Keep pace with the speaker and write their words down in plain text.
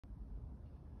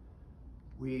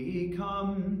We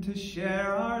come to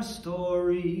share our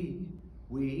story.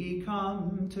 We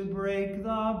come to break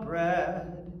the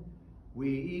bread.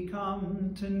 We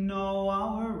come to know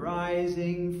our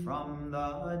rising from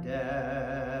the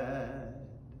dead.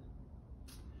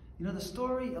 You know, the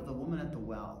story of the woman at the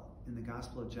well in the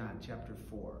Gospel of John, chapter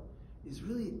 4, is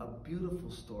really a beautiful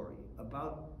story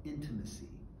about intimacy,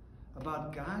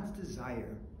 about God's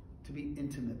desire to be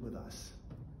intimate with us.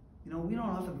 You know, we don't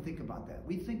often think about that.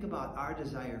 We think about our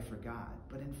desire for God,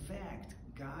 but in fact,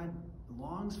 God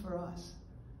longs for us.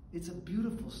 It's a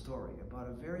beautiful story about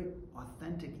a very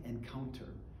authentic encounter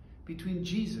between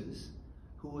Jesus,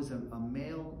 who was a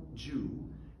male Jew,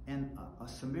 and a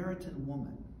Samaritan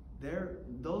woman.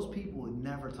 Those people would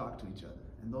never talk to each other,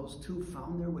 and those two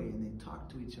found their way and they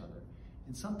talked to each other,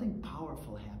 and something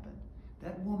powerful happened.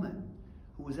 That woman,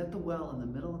 who was at the well in the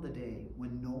middle of the day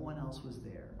when no one else was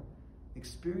there,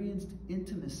 experienced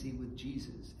intimacy with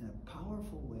Jesus in a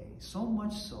powerful way, so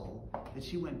much so that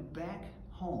she went back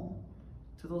home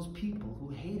to those people who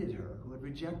hated her, who had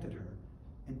rejected her,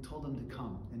 and told them to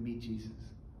come and meet Jesus.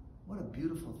 What a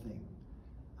beautiful thing.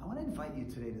 I want to invite you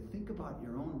today to think about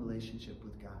your own relationship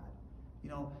with God.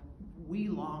 You know, we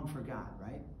long for God,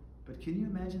 right? But can you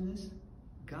imagine this?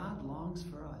 God longs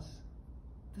for us.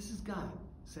 This is God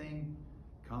saying,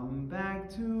 "Come back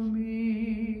to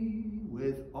me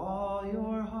with all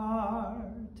your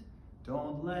heart.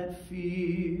 Don't let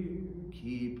fear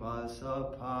keep us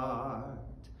apart.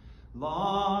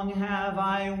 Long have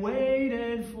I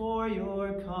waited for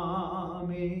your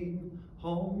coming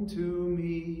home to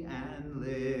me and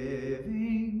live